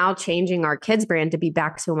we are now changing our kids brand to be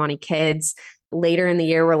back to Imani Kids. Later in the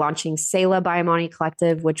year, we're launching Selah by Imani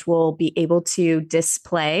Collective, which will be able to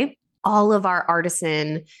display all of our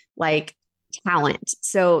artisan talent.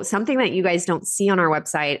 So something that you guys don't see on our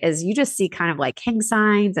website is you just see kind of like hang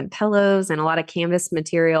signs and pillows and a lot of canvas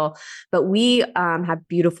material, but we have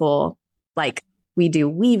beautiful, we do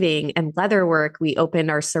weaving and leather work. We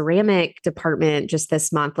opened our ceramic department just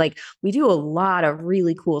this month. We do a lot of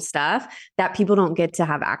really cool stuff that people don't get to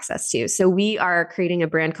have access to. So we are creating a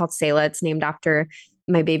brand called Selah. It's named after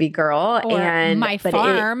my baby girl and my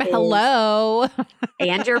farm. Hello.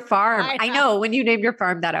 And your farm. I know when you named your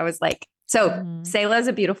farm that I was like, Selah is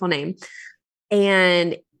a beautiful name.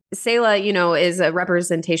 And Selah, is a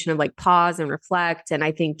representation of pause and reflect. And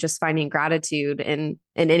I think just finding gratitude in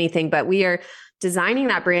anything, but we are designing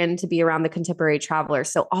that brand to be around the contemporary traveler.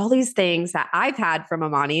 So all these things that I've had from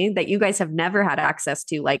Imani that you guys have never had access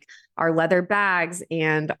to, like our leather bags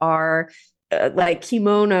and our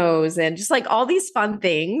kimonos and just all these fun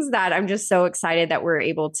things that I'm just so excited that we're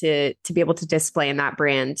able to be able to display in that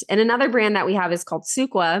brand. And another brand that we have is called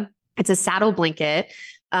Suqua. It's a saddle blanket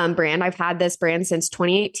brand. I've had this brand since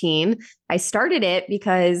 2018. I started it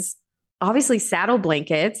because obviously saddle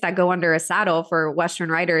blankets that go under a saddle for Western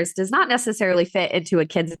riders does not necessarily fit into a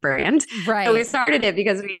kid's brand. Right. So we started it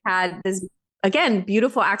because we had this, again,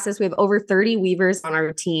 beautiful access. We have over 30 weavers on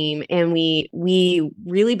our team, and we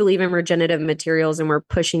really believe in regenerative materials, and we're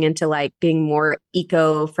pushing into being more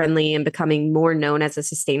eco-friendly and becoming more known as a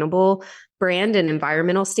sustainable brand and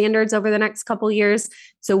environmental standards over the next couple of years.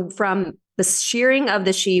 So from the shearing of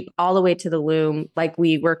the sheep all the way to the loom,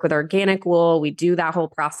 we work with organic wool, we do that whole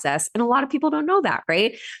process. And a lot of people don't know that,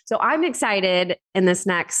 right? So I'm excited in this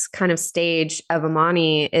next kind of stage of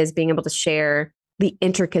Imani is being able to share the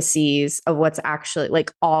intricacies of what's actually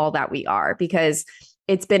all that we are, because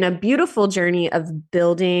it's been a beautiful journey of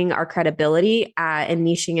building our credibility and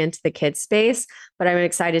niching into the kids space. But I'm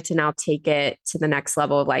excited to now take it to the next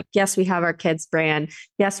level of yes, we have our kids brand.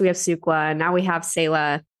 Yes, we have Suqua. Now we have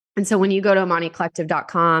Selah. And so when you go to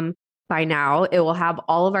imanicollective.com by now, it will have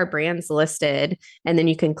all of our brands listed, and then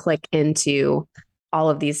you can click into all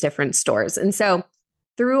of these different stores. And so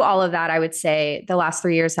through all of that, I would say the last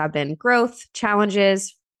 3 years have been growth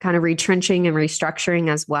challenges, kind of retrenching and restructuring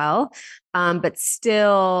as well. But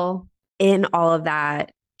still in all of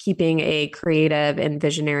that, keeping a creative and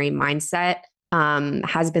visionary mindset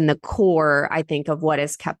has been the core, I think, of what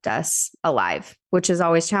has kept us alive, which is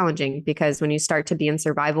always challenging because when you start to be in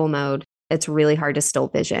survival mode, it's really hard to still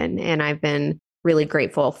vision. And I've been really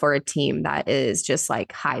grateful for a team that is just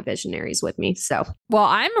high visionaries with me. So, well,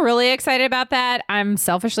 I'm really excited about that. I'm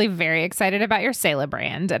selfishly very excited about your Selah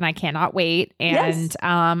brand, and I cannot wait. And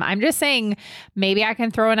I'm just saying, maybe I can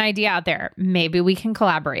throw an idea out there. Maybe we can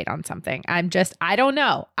collaborate on something. I don't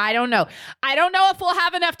know. I don't know if we'll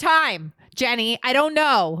have enough time, Jenny. I don't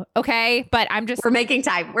know. Okay. But we're making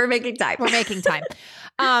time.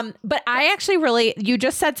 But I actually you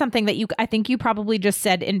just said something that I think you probably just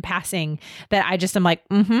said in passing that I just am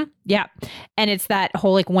yeah. And it's that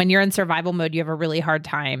whole, when you're in survival mode, you have a really hard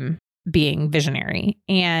time being visionary.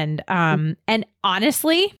 And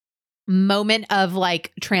honestly, moment of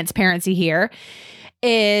transparency here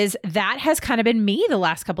is that has kind of been me the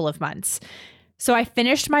last couple of months. So I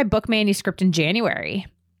finished my book manuscript in January,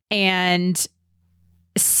 and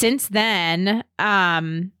since then, I've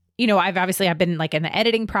been in the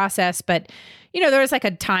editing process, but there was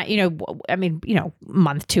a time,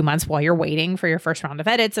 month, 2 months while you're waiting for your first round of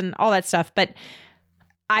edits and all that stuff. But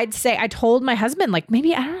I'd say I told my husband,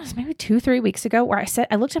 maybe 2-3 weeks ago, where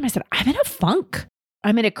I looked at him, I said, I'm in a funk.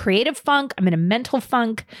 I'm in a creative funk. I'm in a mental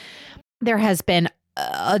funk. There has been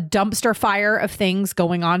a dumpster fire of things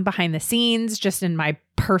going on behind the scenes, just in my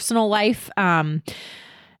personal life.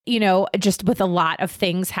 Just with a lot of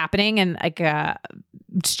things happening, and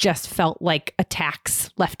just felt like attacks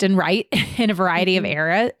left and right in a variety of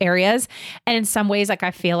areas. And in some ways,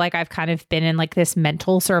 I feel like I've kind of been in this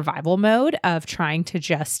mental survival mode of trying to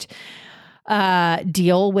just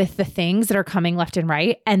deal with the things that are coming left and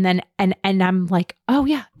right. And then, and I'm like, oh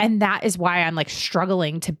yeah. And that is why I'm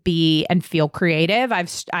struggling to be and feel creative.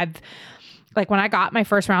 I've when I got my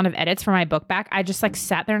first round of edits for my book back, I just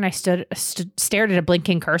sat there and I stared at a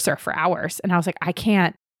blinking cursor for hours. And I was like, I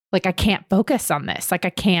can't focus on this. I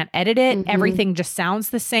can't edit it. Mm-hmm. Everything just sounds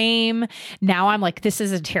the same. Now I'm like, this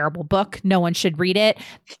is a terrible book. No one should read it.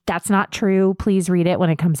 That's not true. Please read it when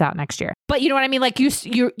it comes out next year. But you know what I mean?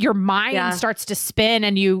 Your mind starts to spin,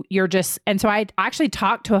 and and so I actually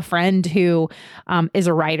talked to a friend who is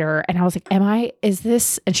a writer, and I was like, is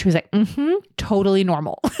this? And she was like, totally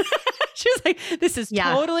normal. She was like, this is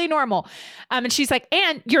totally normal. And she's like,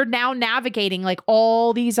 and you're now navigating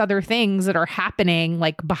all these other things that are happening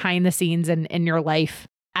behind the scenes in your life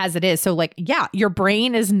as it is. So your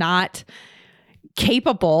brain is not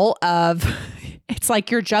capable of, it's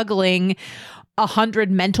like you're juggling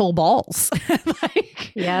 100 mental balls.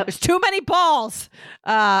 There's too many balls.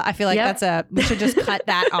 I feel like we should just cut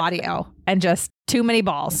that audio and just too many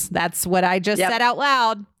balls. That's what I just said out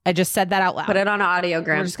loud. I just said that out loud. Put it on an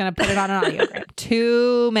audiogram. We're just going to put it on an audiogram.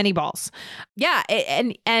 Too many balls. Yeah.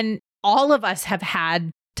 And all of us have had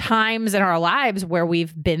times in our lives where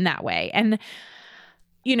we've been that way. And,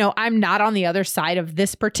 I'm not on the other side of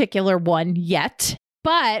this particular one yet.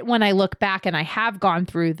 But when I look back and I have gone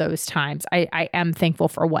through those times, I am thankful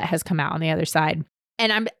for what has come out on the other side.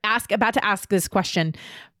 And I'm about to ask this question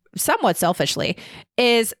somewhat selfishly,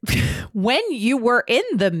 is when you were in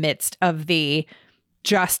the midst of the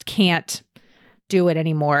just can't do it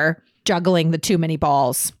anymore, juggling the too many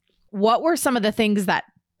balls, what were some of the things that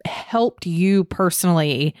helped you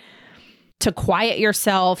personally to quiet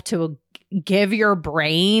yourself, to give your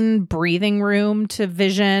brain breathing room to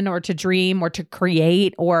vision or to dream or to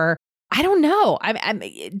create, or I don't know.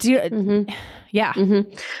 Yeah.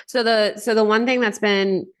 Mm-hmm. So the one thing that's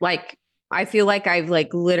been I feel like I've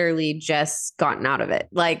literally just gotten out of it.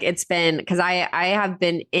 It's been, because I have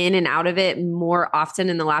been in and out of it more often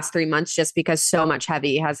in the last 3 months, just because so much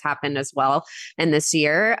heavy has happened as well in this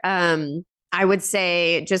year. I would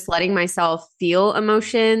say just letting myself feel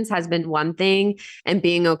emotions has been one thing, and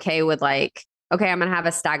being okay with okay, I'm going to have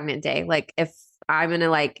a stagnant day. If I'm going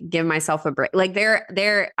to give myself a break,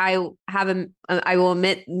 I will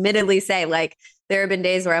admittedly say there have been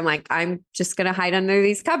days where I'm just going to hide under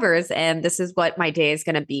these covers, and this is what my day is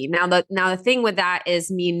going to be. Now the thing with that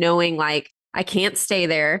is me knowing I can't stay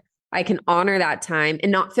there. I can honor that time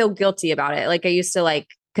and not feel guilty about it. I used to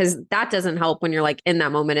because that doesn't help when you're in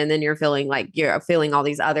that moment, and then you're feeling you're feeling all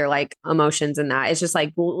these other emotions, and that it's just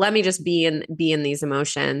let me just be in these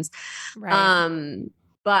emotions. Right.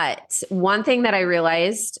 But one thing that I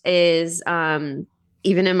realized is even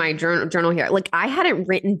in my journal here, I hadn't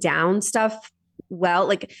written down stuff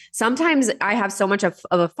well. Sometimes I have so much of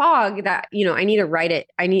a fog that, I need to write it.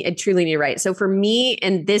 I truly need to write. So for me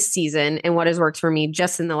in this season, and what has worked for me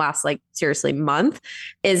just in the last, seriously month,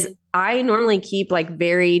 is I normally keep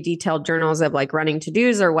very detailed journals of running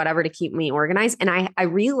to-dos or whatever to keep me organized. And I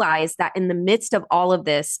realized that in the midst of all of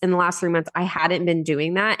this in the last 3 months, I hadn't been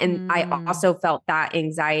doing that. And I also felt that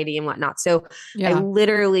anxiety and whatnot. So I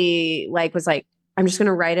literally was I'm just going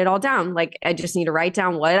to write it all down. I just need to write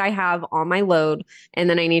down what I have on my load. And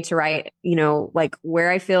then I need to write,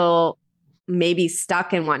 where I feel maybe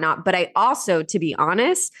stuck and whatnot. But I also, to be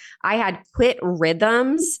honest, I had quit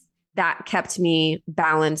rhythms that kept me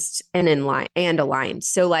balanced and in line and aligned.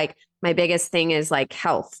 So my biggest thing is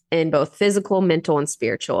health in both physical, mental, and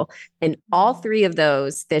spiritual. And all three of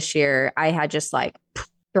those this year, I had just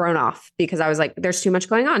thrown off because I was there's too much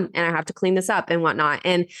going on and I have to clean this up and whatnot.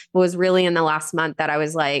 And it was really in the last month that I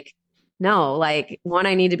was no, one,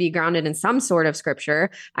 I need to be grounded in some sort of scripture.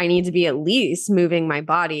 I need to be at least moving my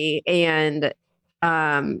body, and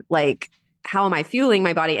how am I fueling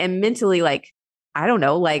my body? And mentally, I don't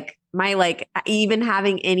know, my even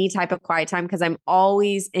having any type of quiet time, because I'm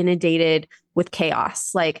always inundated with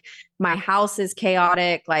chaos. My house is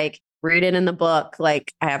chaotic. Read it in the book. I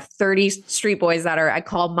have 30 street boys that I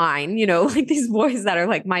call mine, these boys that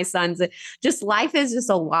are my sons. Just life is just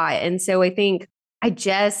a lot. And so I think I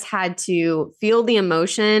just had to feel the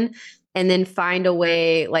emotion and then find a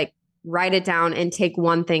way, write it down and take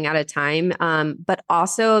one thing at a time. But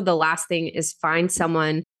also the last thing is find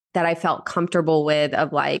someone that I felt comfortable with,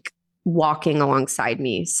 of walking alongside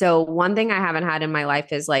me. So one thing I haven't had in my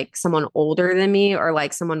life is like someone older than me or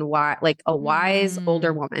like someone like a wise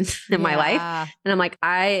older woman in my life. And I'm like,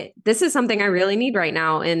 this is something I really need right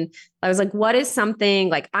now. And I was like, what is something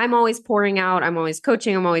like I'm always pouring out, I'm always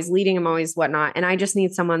coaching, I'm always leading, I'm always whatnot. And I just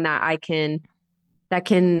need someone that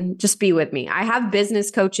can just be with me. I have business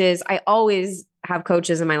coaches. I always have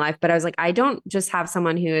coaches in my life, but I was like, I don't just have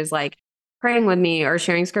someone who is like praying with me or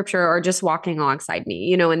sharing scripture or just walking alongside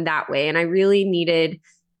me, in that way. And I really needed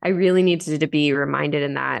to be reminded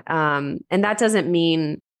in that. And that doesn't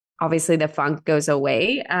mean obviously the funk goes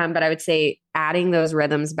away. But I would say adding those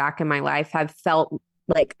rhythms back in my life have felt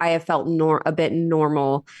like I have felt a bit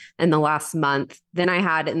normal in the last month than I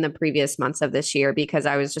had in the previous months of this year, because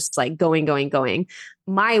I was just like going.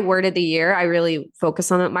 My word of the year, I really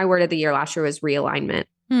focus on it. My word of the year last year was realignment.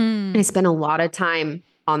 I spent a lot of time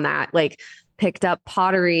on that, like picked up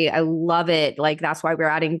pottery. I love it. Like that's why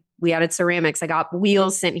we added ceramics. I got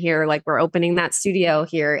wheels sent here. Like we're opening that studio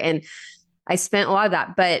here. And I spent a lot of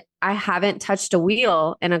that, but I haven't touched a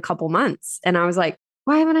wheel in a couple months. And I was like,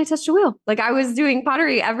 why haven't I touched a wheel? Like I was doing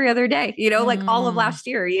pottery every other day, like all of last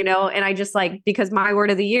year, and I just like, because my word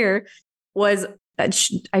of the year was, I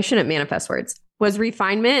shouldn't manifest words, was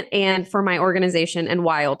refinement and for my organization and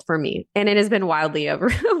wild for me. And it has been wildly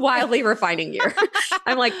refining year.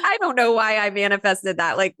 I'm like, I don't know why I manifested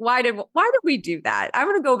that. Like, why did we do that? I'm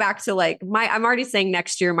going to go back to like I'm already saying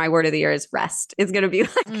next year, my word of the year is rest. It's going to be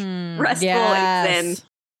like restful and zen.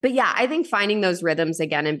 But yeah, I think finding those rhythms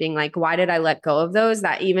again and being like, why did I let go of those?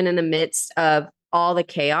 That even in the midst of all the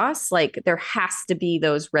chaos, like there has to be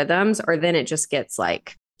those rhythms or then it just gets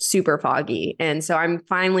like super foggy. And so I'm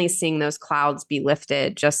finally seeing those clouds be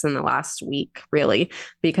lifted just in the last week, really,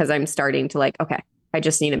 because I'm starting to like, okay, I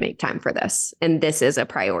just need to make time for this. And this is a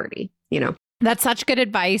priority, That's such good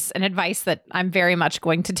advice, and advice that I'm very much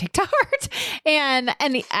going to take to heart. And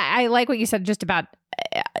I like what you said just about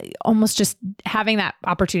almost just having that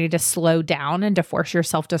opportunity to slow down and to force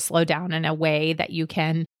yourself to slow down in a way that you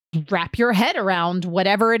can wrap your head around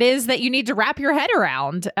whatever it is that you need to wrap your head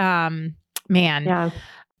around.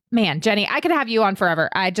 Man, Jenny, I could have you on forever.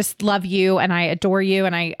 I just love you and I adore you.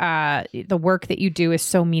 And the work that you do is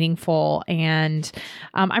so meaningful. And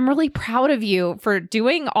I'm really proud of you for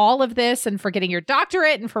doing all of this and for getting your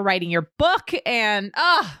doctorate and for writing your book. And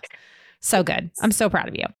so good. I'm so proud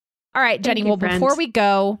of you. All right, Jenny. Before we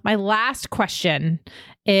go, my last question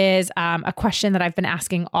is a question that I've been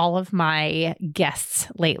asking all of my guests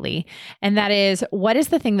lately. And that is, what is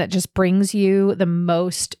the thing that just brings you the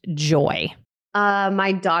most joy?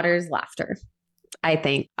 My daughter's laughter, I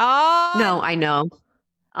think. Oh, no, I know.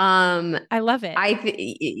 I love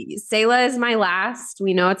it. Selah is my last.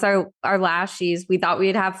 We know it's our last. We thought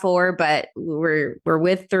we'd have 4, but we're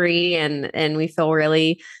with 3 and we feel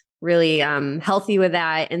really, really, healthy with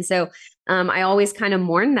that. And so, I always kind of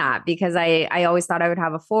mourn that because I always thought I would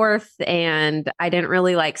have a 4th and I didn't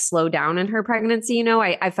really like slow down in her pregnancy.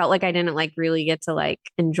 I felt like I didn't like really get to like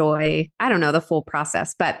enjoy, I don't know, the full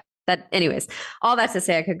process, but anyways, all that to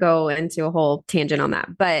say, I could go into a whole tangent on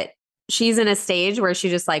that, but she's in a stage where she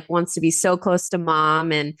just like wants to be so close to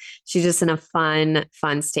mom and she's just in a fun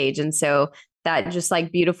stage. And so that just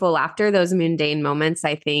like beautiful laughter, those mundane moments,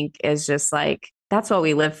 I think is just like, that's what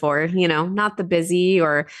we live for, not the busy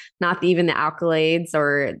or not even the accolades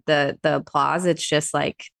or the applause. It's just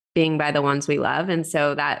like being by the ones we love. And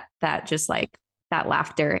so that just like that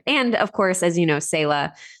laughter. And of course, as you know,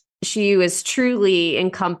 Selah, she was truly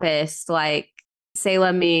encompassed, like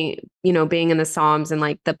Selah, me, being in the Psalms and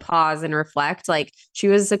like the pause and reflect, like she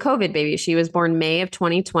was a COVID baby. She was born May of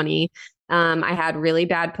 2020. I had really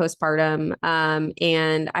bad postpartum.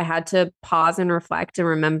 And I had to pause and reflect and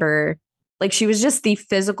remember, like, she was just the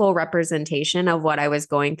physical representation of what I was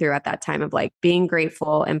going through at that time of like being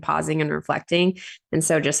grateful and pausing and reflecting. And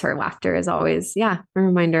so just her laughter is always, a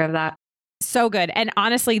reminder of that. So good. And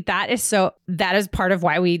honestly, that is part of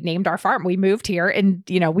why we named our farm. We moved here and,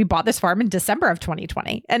 we bought this farm in December of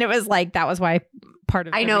 2020. And it was like, that was why part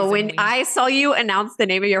of I know when I saw you announce the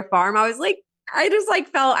name of your farm, I was like, I just like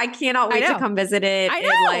felt, I cannot wait to come visit it. I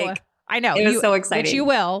know. I know. It was so exciting. Which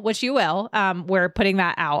you will. We're putting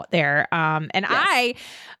that out there. Yes. I,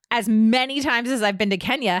 as many times as I've been to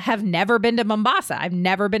Kenya, have never been to Mombasa. I've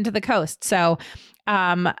never been to the coast. So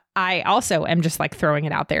I also am just like throwing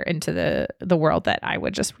it out there into the world that I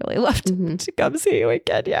would just really love to come see you in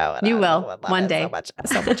Kenya. You will one day.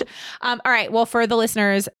 So much. All right. Well, for the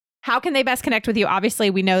listeners, how can they best connect with you? Obviously,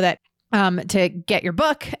 we know that to get your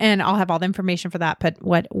book, and I'll have all the information for that. But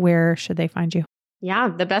where should they find you? Yeah,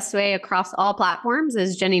 the best way across all platforms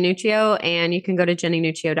is Jenny Nuccio, and you can go to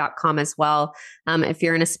jennynuccio.com as well. If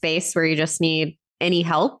you're in a space where you just need any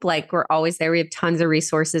help, like we're always there. We have tons of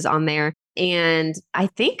resources on there. And I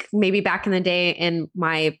think maybe back in the day in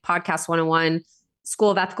my podcast 101,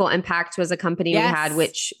 School of Ethical Impact was a company we had,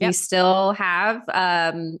 which we still have.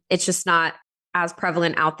 It's just not as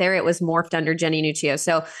prevalent out there. It was morphed under Jenny Nuccio.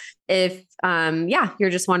 So if, you're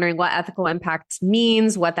just wondering what ethical impact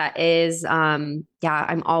means, what that is. I'm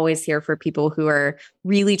always here for people who are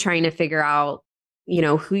really trying to figure out,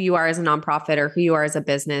 who you are as a nonprofit or who you are as a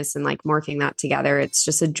business, and like morphing that together. It's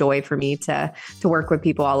just a joy for me to work with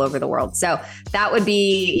people all over the world. So that would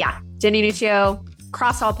be, Jenny Nuccio.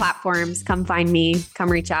 Across all platforms, come find me, come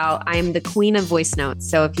reach out. I'm the queen of voice notes.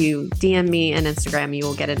 So if you DM me on Instagram, you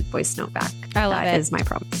will get a voice note back. I love it. That is my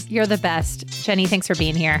promise. You're the best. Jenny, thanks for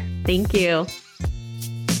being here. Thank you.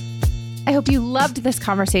 I hope you loved this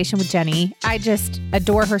conversation with Jenny. I just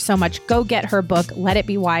adore her so much. Go get her book, Let It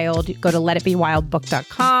Be Wild. Go to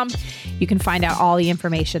letitbewildbook.com. You can find out all the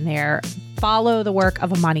information there. Follow the work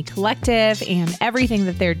of Imani Collective and everything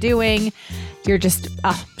that they're doing.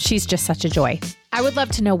 She's just such a joy. I would love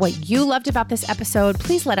to know what you loved about this episode.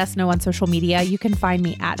 Please let us know on social media. You can find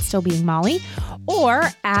me at Still Being Molly or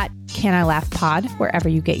at Can I Laugh Pod, wherever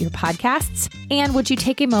you get your podcasts. And would you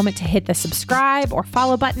take a moment to hit the subscribe or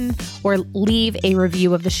follow button or leave a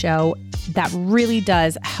review of the show? That really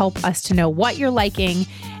does help us to know what you're liking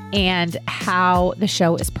and how the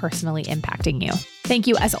show is personally impacting you. Thank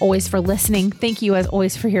you as always for listening. Thank you as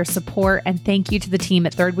always for your support. And thank you to the team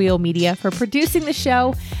at Third Wheel Media for producing the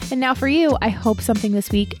show. And now for you, I hope something this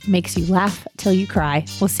week makes you laugh till you cry.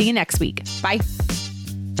 We'll see you next week. Bye.